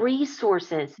need the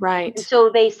resources. Right. And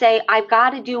so they say, I've got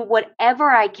to do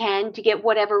whatever I can to get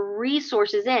whatever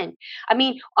resources in. I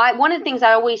mean, one of the things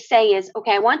I always say is,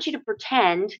 okay, I want you to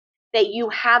pretend that you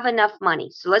have enough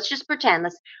money. So let's just pretend,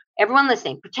 everyone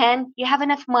listening, pretend you have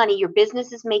enough money. Your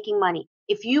business is making money.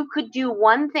 If you could do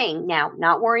one thing now,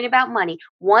 not worrying about money,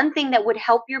 one thing that would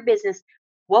help your business,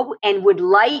 and would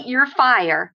light your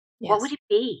fire, what would it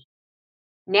be?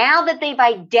 Now that they've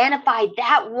identified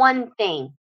that one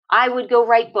thing, I would go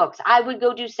write books. I would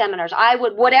go do seminars. I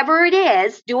would, whatever it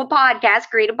is, do a podcast,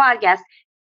 create a podcast.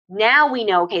 Now we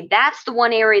know, okay, that's the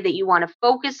one area that you want to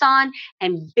focus on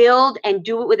and build, and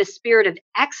do it with a spirit of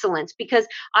excellence, because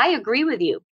I agree with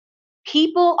you.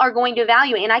 People are going to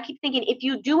value it. And I keep thinking, if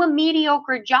you do a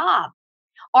mediocre job,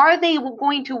 are they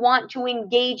going to want to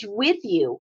engage with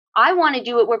you? I want to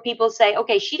do it where people say,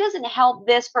 okay, she doesn't help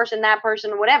this person, that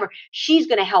person, or whatever. She's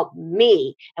going to help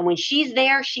me. And when she's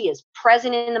there, she is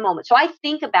present in the moment. So I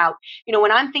think about,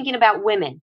 when I'm thinking about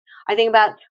women, I think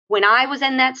about when I was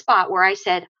in that spot where I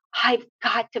said, I've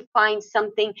got to find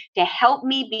something to help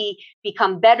me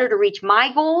become better, to reach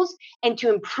my goals and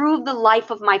to improve the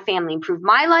life of my family, improve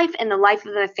my life and the life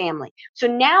of the family. So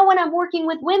now when I'm working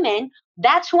with women,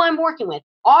 that's who I'm working with.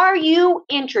 Are you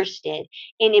interested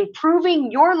in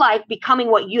improving your life, becoming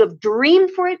what you have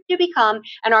dreamed for it to become?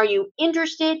 And are you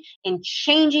interested in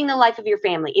changing the life of your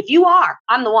family? If you are,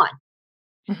 I'm the one.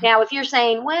 Mhm. Now, if you're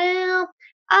saying, well,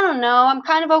 I don't know, I'm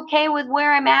kind of okay with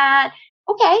where I'm at.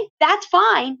 Okay, that's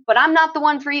fine, but I'm not the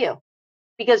one for you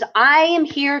because I am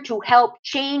here to help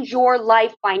change your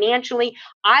life financially.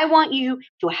 I want you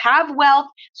to have wealth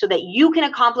so that you can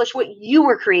accomplish what you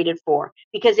were created for.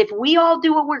 Because if we all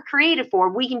do what we're created for,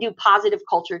 we can do positive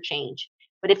culture change.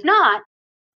 But if not,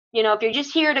 if you're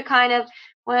just here to kind of,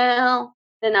 well,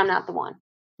 then I'm not the one.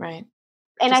 Right.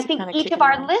 And I Just to think kind of each kick of it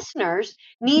our around. listeners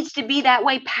needs to be that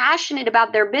way, passionate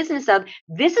about their business of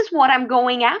this is what I'm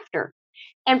going after.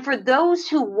 And for those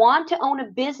who want to own a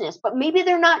business, but maybe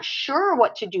they're not sure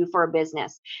what to do for a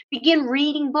business, begin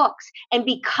reading books and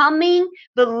becoming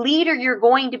the leader you're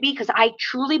going to be. Because I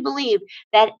truly believe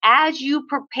that as you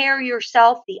prepare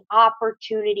yourself, the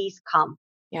opportunities come.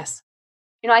 Yes.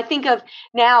 I think of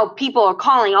now people are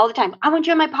calling all the time. I want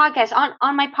you on my podcast,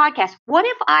 on my podcast. What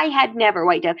if I had never,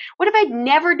 wait, Deb, what if I'd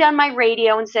never done my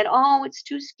radio and said, oh, it's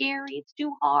too scary, it's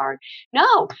too hard?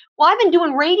 No. Well, I've been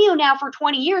doing radio now for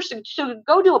 20 years. So to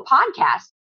go do a podcast,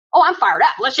 oh, I'm fired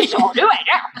up. Let's just all do it.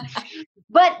 Yeah.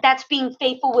 But that's being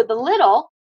faithful with the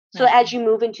little. So Right. as you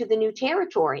move into the new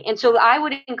territory. And so I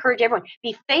would encourage everyone,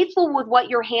 be faithful with what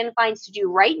your hand finds to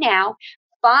do right now.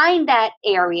 Find that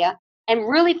area and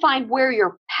really find where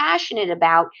you're passionate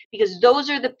about, because those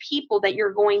are the people that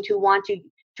you're going to want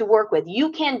to work with.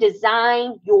 You can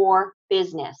design your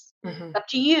business. Mm-hmm. Up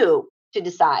to you to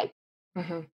decide.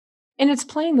 Mm-hmm. And it's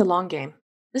playing the long game.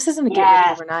 This isn't a get rich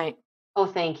Yes. overnight. Oh,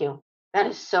 thank you. That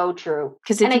is so true.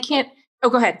 Because And if I you think can't, oh,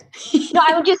 go ahead. no,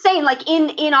 I was just saying, like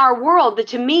in our world,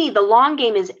 to me, the long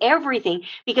game is everything.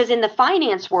 Because in the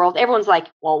finance world, everyone's like,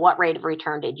 "Well, what rate of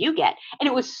return did you get?" And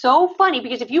it was so funny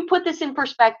because if you put this in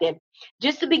perspective,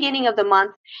 just the beginning of the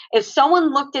month, if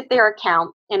someone looked at their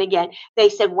account and again they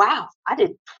said, "Wow, I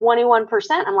did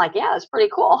 21%," I'm like, "Yeah, that's pretty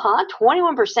cool, huh?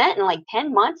 21% in like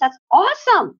 10 months, that's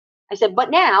awesome." I said,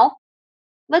 "But now."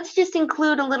 Let's just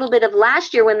include a little bit of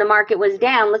last year when the market was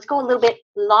down. Let's go a little bit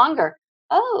longer.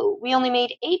 Oh, we only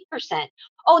made 8%.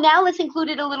 Oh, now let's include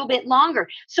it a little bit longer.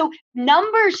 So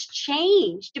numbers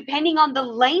change depending on the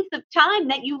length of time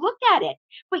that you look at it.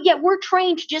 But yet we're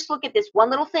trained to just look at this one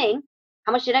little thing.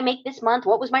 How much did I make this month?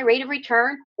 What was my rate of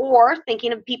return? Or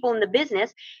thinking of people in the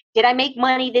business, did I make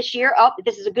money this year? Oh,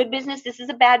 this is a good business. This is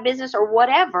a bad business or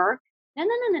whatever. No,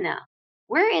 no, no, no, no.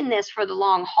 We're in this for the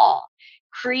long haul.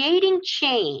 Creating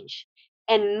change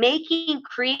and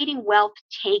creating wealth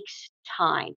takes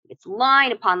time. It's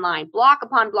line upon line, block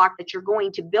upon block that you're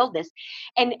going to build this.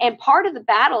 And part of the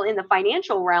battle in the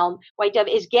financial realm, White Dove,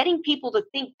 is getting people to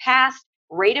think past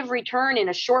rate of return in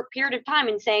a short period of time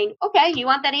and saying, okay, you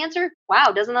want that answer?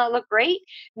 Wow, doesn't that look great?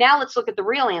 Now let's look at the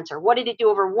real answer. What did it do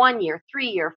over 1 year, 3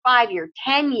 year, 5 year,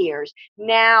 10 years?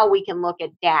 Now we can look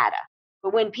at data.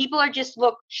 But when people are just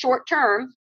look short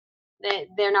term,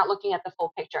 they're not looking at the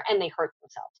full picture and they hurt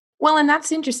themselves. Well, and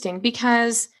that's interesting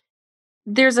because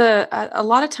there's a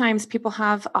lot of times people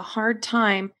have a hard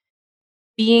time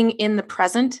being in the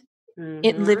present,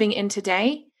 living in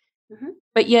today,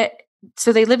 but yet,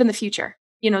 so they live in the future.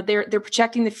 They're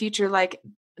projecting the future like,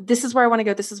 this is where I want to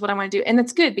go. This is what I want to do. And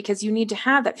that's good because you need to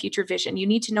have that future vision. You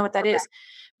need to know what that is,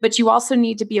 but you also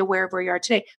need to be aware of where you are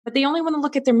today. But they only want to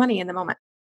look at their money in the moment.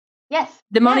 Yes.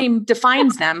 The money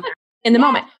defines them in the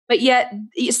moment, but yet,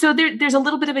 so there's a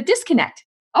little bit of a disconnect.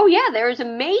 Oh yeah, there is a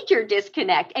major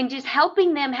disconnect, and just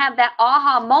helping them have that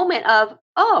aha moment of,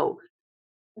 oh,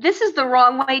 this is the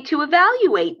wrong way to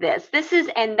evaluate this.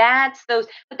 And that's those,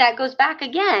 but that goes back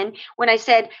again when I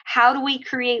said, how do we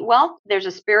create wealth? There's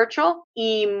a spiritual,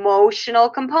 emotional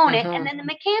component, and then the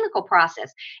mechanical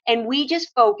process. And we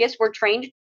just focus, we're trained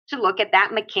to look at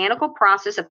that mechanical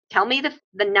process of tell me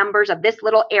the numbers of this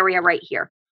little area right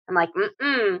here. I'm like,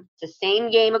 it's the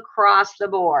same game across the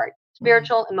board.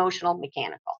 Spiritual, emotional,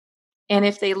 mechanical. And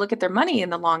if they look at their money in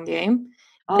the long game,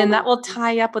 then that will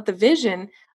tie up with the vision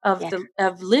of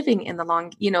of living in the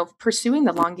long, pursuing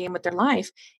the long game with their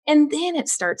life. And then it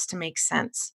starts to make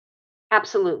sense.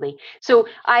 Absolutely. So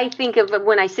I think of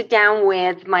when I sit down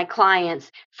with my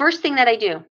clients, first thing that I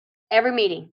do, every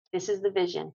meeting, this is the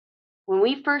vision. When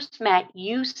we first met,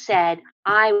 you said,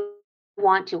 I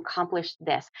want to accomplish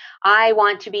this. I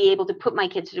want to be able to put my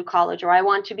kids through college, or I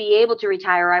want to be able to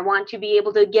retire. Or I want to be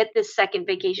able to get this second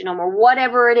vacation home, or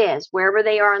whatever it is, wherever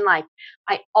they are in life.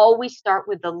 I always start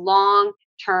with the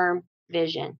long-term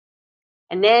vision.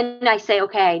 And then I say,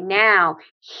 okay, now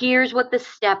here's what the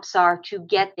steps are to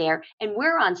get there. And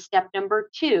we're on step number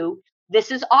 2.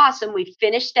 This is awesome. We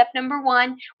finished step number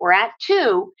 1. We're at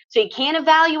 2. So you can't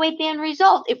evaluate the end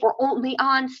result if we're only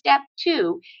on step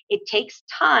 2. It takes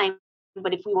time,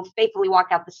 but if we will faithfully walk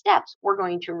out the steps, we're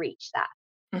going to reach that.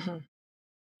 Mm-hmm.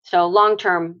 So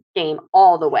long-term game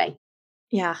all the way.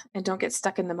 Yeah. And don't get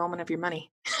stuck in the moment of your money.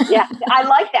 Yeah, I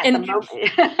like that. And- the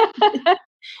moment.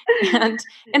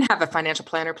 and have a financial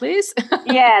planner, please.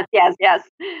 Yes.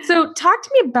 So talk to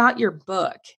me about your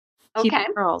book, Keep Okay.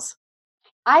 It Curls.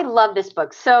 I love this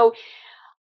book. So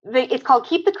it's called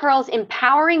Keep the Curls,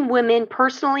 Empowering Women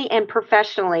Personally and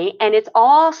Professionally. And it's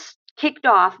all kicked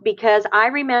off because I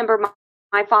remember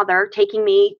my father taking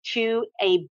me to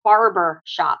a barber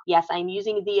shop. Yes, I'm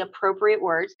using the appropriate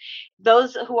words.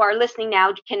 Those who are listening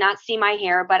now cannot see my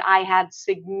hair, but I have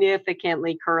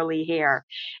significantly curly hair.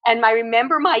 And I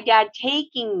remember my dad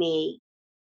taking me,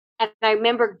 and I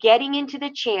remember getting into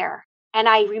the chair, and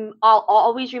I'll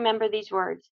always remember these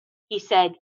words. He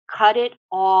said, "Cut it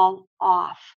all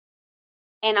off."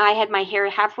 And I had my hair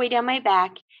halfway down my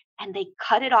back, and they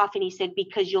cut it off. And he said,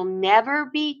 "Because you'll never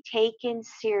be taken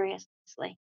seriously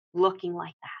looking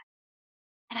like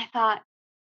that." And I thought,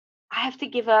 I have to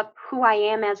give up who I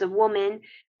am as a woman.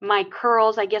 My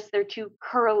curls, I guess they're too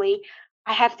curly.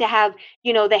 I have to have,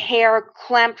 the hair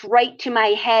clamped right to my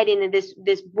head in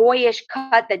this boyish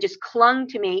cut that just clung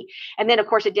to me. And then, of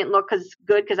course, it didn't look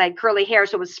good because I had curly hair,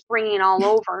 so it was springing all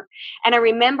over. And I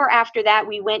remember after that,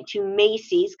 we went to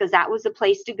Macy's because that was the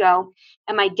place to go.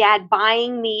 And my dad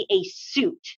buying me a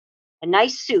suit, a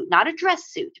nice suit, not a dress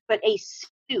suit, but a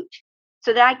suit,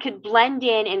 so that I could blend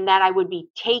in and that I would be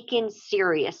taken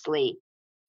seriously.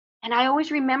 And I always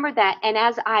remember that. And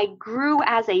as I grew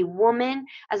as a woman,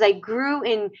 as I grew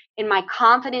in my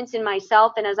confidence in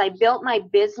myself, and as I built my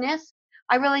business,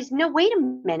 I realized, no, wait a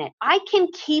minute. I can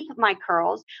keep my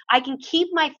curls. I can keep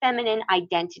my feminine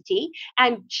identity.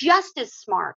 I'm just as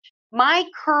smart. My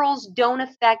curls don't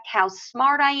affect how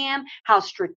smart I am, how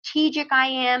strategic I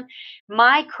am.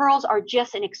 My curls are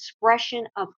just an expression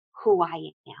of who I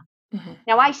am. Mm-hmm.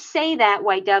 Now, I say that,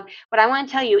 White Dove, but I want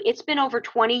to tell you, it's been over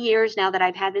 20 years now that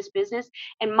I've had this business,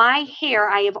 and my hair,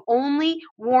 I have only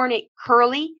worn it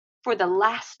curly for the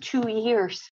last 2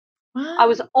 years. What? I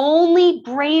was only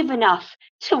brave enough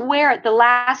to wear it the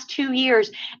last 2 years.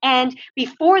 And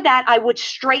before that, I would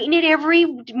straighten it every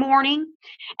morning,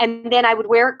 and then I would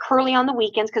wear it curly on the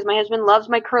weekends because my husband loves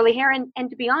my curly hair. And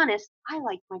to be honest, I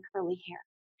like my curly hair.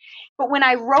 But when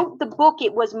I wrote the book,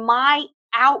 it was my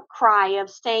outcry of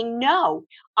saying, no,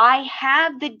 I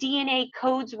have the DNA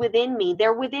codes within me.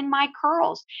 They're within my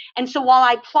curls. And so while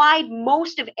I applied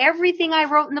most of everything I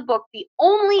wrote in the book, the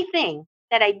only thing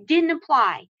that I didn't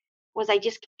apply was I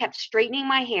just kept straightening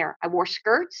my hair. I wore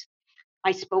skirts.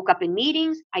 I spoke up in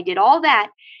meetings. I did all that.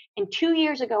 And 2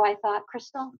 years ago, I thought,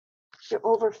 Crystal, you're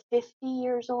over 50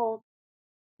 years old.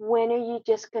 When are you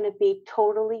just going to be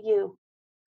totally you?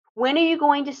 When are you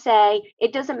going to say,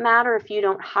 it doesn't matter if you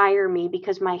don't hire me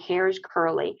because my hair is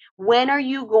curly? When are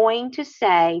you going to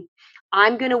say,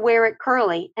 I'm going to wear it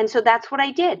curly? And so that's what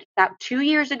I did. About 2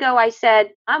 years ago, I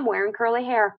said, I'm wearing curly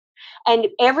hair. And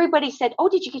everybody said, oh,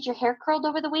 did you get your hair curled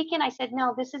over the weekend? I said,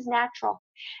 no, this is natural.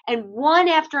 And one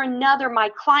after another,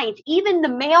 my clients, even the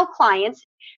male clients,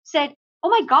 said, oh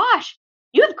my gosh,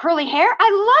 you have curly hair?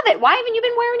 I love it. Why haven't you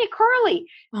been wearing it curly?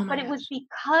 But it was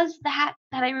because that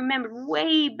I remembered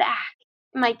way back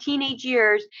in my teenage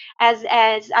years, as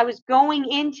I was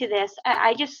going into this,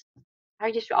 I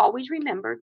just always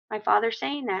remembered my father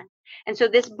saying that. And so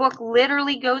this book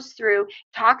literally goes through,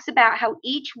 talks about how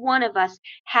each one of us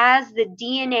has the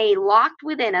DNA locked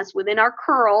within us, within our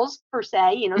curls per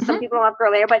se. Some people don't have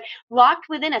curly hair, but locked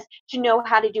within us to know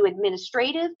how to do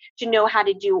administrative, to know how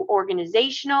to do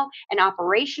organizational and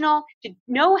operational, to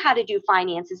know how to do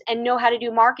finances and know how to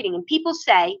do marketing. And people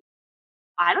say,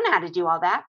 I don't know how to do all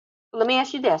that. But let me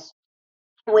ask you this.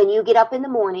 When you get up in the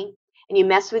morning and you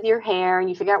mess with your hair and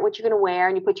you figure out what you're going to wear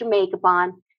and you put your makeup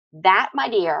on, that, my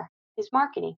dear, is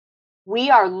marketing. We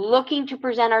are looking to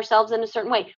present ourselves in a certain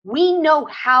way. We know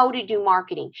how to do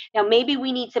marketing. Now, maybe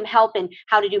we need some help in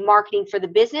how to do marketing for the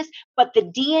business, but the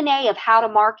DNA of how to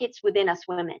market's within us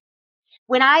women.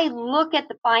 When I look at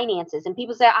the finances and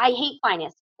people say, I hate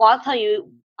finance. Well, I'll tell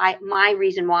you my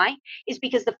reason why is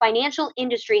because the financial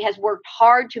industry has worked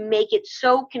hard to make it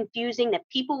so confusing that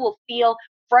people will feel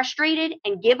frustrated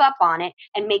and give up on it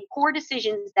and make poor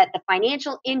decisions that the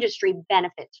financial industry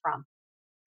benefits from.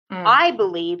 Mm. I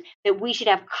believe that we should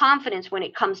have confidence when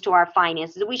it comes to our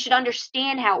finances, that we should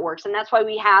understand how it works. And that's why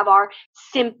we have our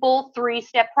simple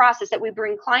 3-step process that we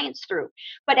bring clients through.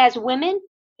 But as women,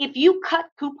 if you cut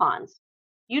coupons,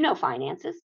 you know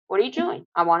finances. What are you doing?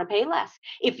 I want to pay less.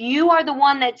 If you are the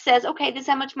one that says, okay, this is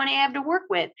how much money I have to work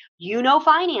with, you know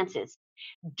finances.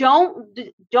 Don't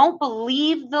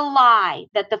believe the lie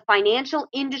that the financial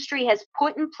industry has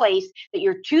put in place, that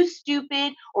you're too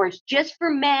stupid or it's just for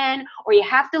men or you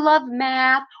have to love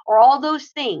math or all those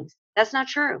things. That's not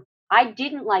true. I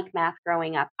didn't like math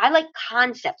growing up. I like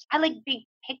concepts. I like big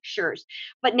pictures.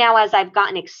 But now as I've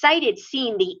gotten excited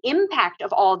seeing the impact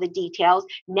of all the details,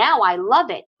 now I love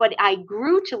it. But I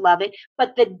grew to love it.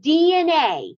 But the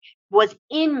DNA was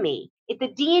in me. If the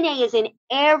DNA is in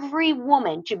every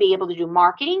woman to be able to do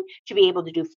marketing, to be able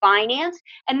to do finance,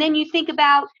 and then you think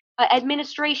about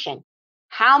administration.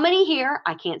 How many here,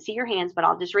 I can't see your hands, but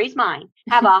I'll just raise mine,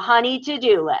 have a honey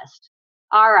to-do list?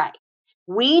 All right.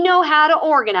 We know how to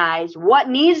organize what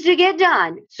needs to get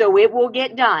done so it will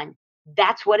get done.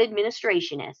 That's what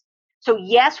administration is. So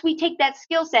yes, we take that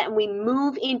skill set and we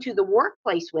move into the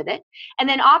workplace with it. And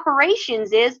then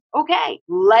operations is, okay,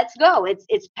 let's go.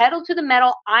 It's pedal to the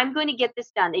metal. I'm going to get this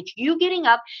done. It's you getting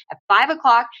up at 5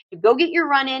 o'clock to go get your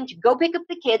run in, to go pick up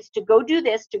the kids, to go do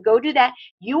this, to go do that.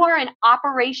 You are in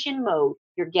operation mode.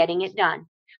 You're getting it done.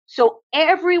 So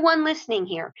everyone listening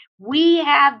here, we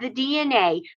have the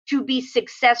DNA to be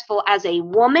successful as a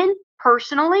woman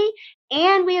personally,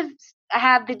 and we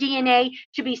have the DNA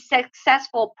to be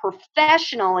successful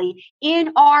professionally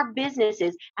in our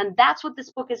businesses. And that's what this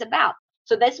book is about.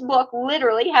 So this book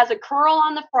literally has a curl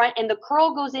on the front, and the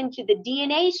curl goes into the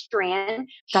DNA strand,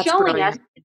 That's showing brilliant.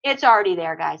 us it's already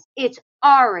there, guys. It's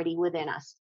already within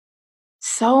us.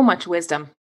 So much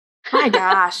wisdom. My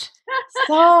gosh.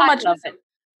 So I much love wisdom. it.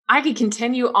 I could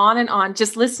continue on and on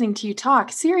just listening to you talk,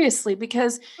 seriously,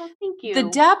 because Well, thank the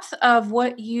you. depth of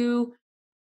what you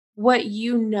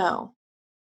know,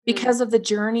 Mm, because of the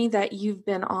journey that you've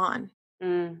been on,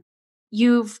 mm,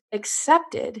 you've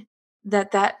accepted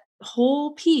that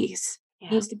whole piece yeah.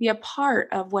 needs to be a part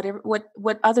of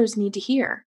what others need to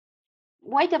hear.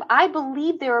 White Dove, I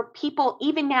believe there are people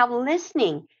even now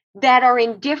listening that are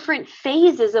in different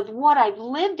phases of what I've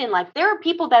lived in life. There are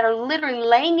people that are literally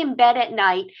laying in bed at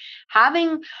night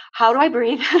having, how do I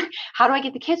breathe? How do I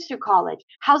get the kids through college?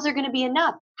 How's there going to be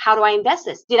enough? How do I invest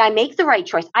this? Did I make the right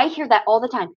choice? I hear that all the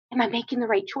time. Am I making the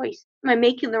right choice? Am I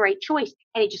making the right choice?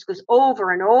 And it just goes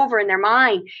over and over in their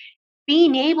mind.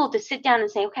 Being able to sit down and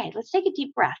say, okay, let's take a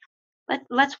deep breath.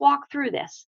 Let's walk through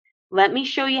this. Let me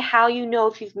show you how you know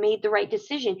if you've made the right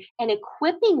decision, and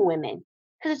equipping women,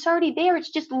 because it's already there.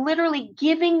 It's just literally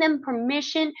giving them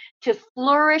permission to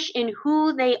flourish in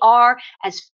who they are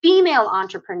as female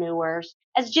entrepreneurs.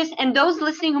 And those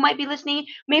listening who might be listening,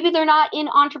 maybe they're not in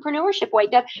entrepreneurship,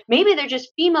 White Dove. Maybe they're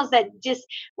just females that just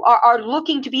are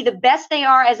looking to be the best they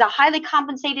are as a highly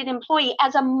compensated employee,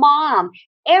 as a mom.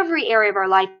 Every area of our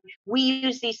life, we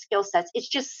use these skill sets. It's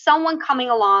just someone coming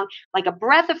along like a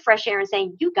breath of fresh air and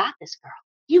saying, you got this, girl.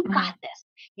 You got Mhm. this.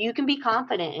 You can be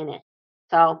confident in it.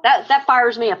 So that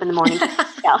fires me up in the morning.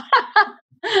 Yeah.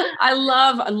 I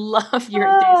love your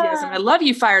enthusiasm. I love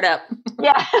you fired up.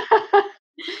 Yeah.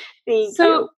 Thank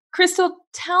So, you. Crystal,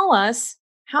 tell us,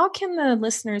 how can the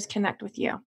listeners connect with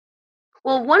you?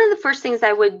 Well, one of the first things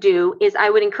I would do is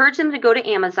I would encourage them to go to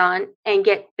Amazon and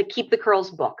get the Keep the Curls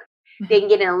book. They can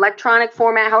get an electronic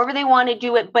format, however they want to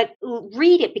do it, but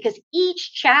read it, because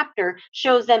each chapter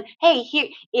shows them, hey, here,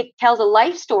 it tells a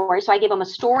life story. So I give them a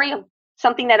story of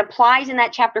something that applies in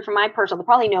that chapter for my personal. They'll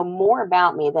probably know more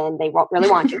about me than they really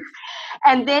want to.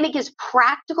 And then it gives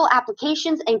practical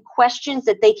applications and questions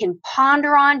that they can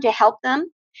ponder on to help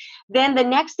them. Then the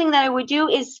next thing that I would do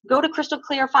is go to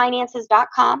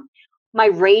crystalclearfinances.com. My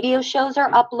radio shows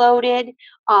are uploaded.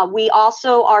 We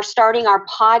also are starting our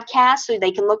podcast, so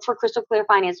they can look for Crystal Clear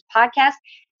Finance Podcast.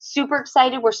 Super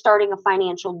excited. We're starting a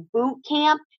financial boot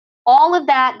camp. All of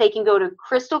that, they can go to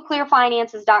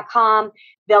crystalclearfinances.com.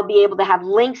 They'll be able to have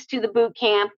links to the boot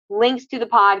camp, links to the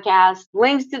podcast,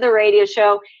 links to the radio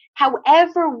show.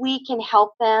 However we can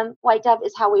help them, White Dove,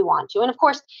 is how we want to. And of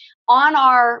course, on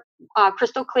our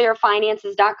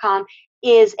crystalclearfinances.com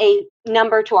is a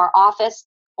number to our office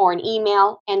or an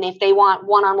email. And if they want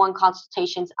one-on-one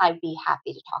consultations, I'd be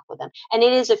happy to talk with them. And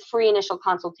it is a free initial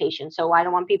consultation. So I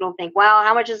don't want people to think, well,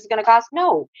 how much is it going to cost?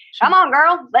 No, Sure. Come on,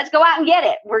 girl, let's go out and get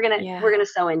it. We're going Yeah. to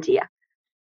sew into you.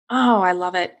 Oh, I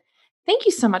love it. Thank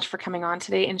you so much for coming on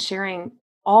today and sharing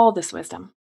all this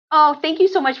wisdom. Oh, thank you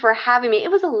so much for having me. It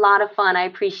was a lot of fun. I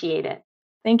appreciate it.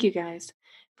 Thank you guys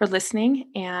for listening,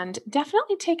 and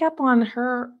definitely take up on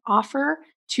her offer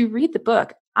to read the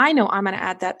book. I know I'm going to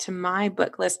add that to my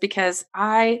book list because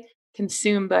I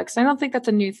consume books. I don't think that's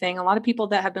a new thing. A lot of people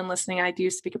that have been listening, I do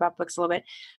speak about books a little bit,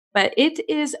 but it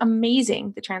is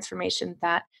amazing the transformation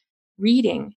that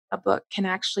reading a book can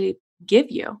actually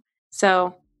give you.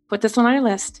 So put this one on your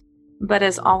list, but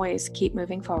as always, keep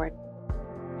moving forward.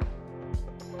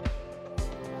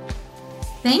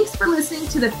 Thanks for listening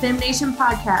to the FemNation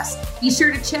podcast. Be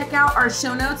sure to check out our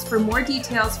show notes for more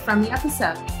details from the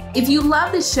episode. If you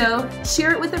love the show,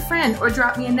 share it with a friend or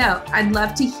drop me a note. I'd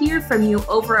love to hear from you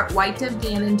over at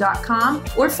whitedovgannon.com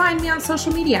or find me on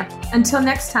social media. Until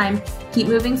next time, keep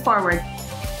moving forward.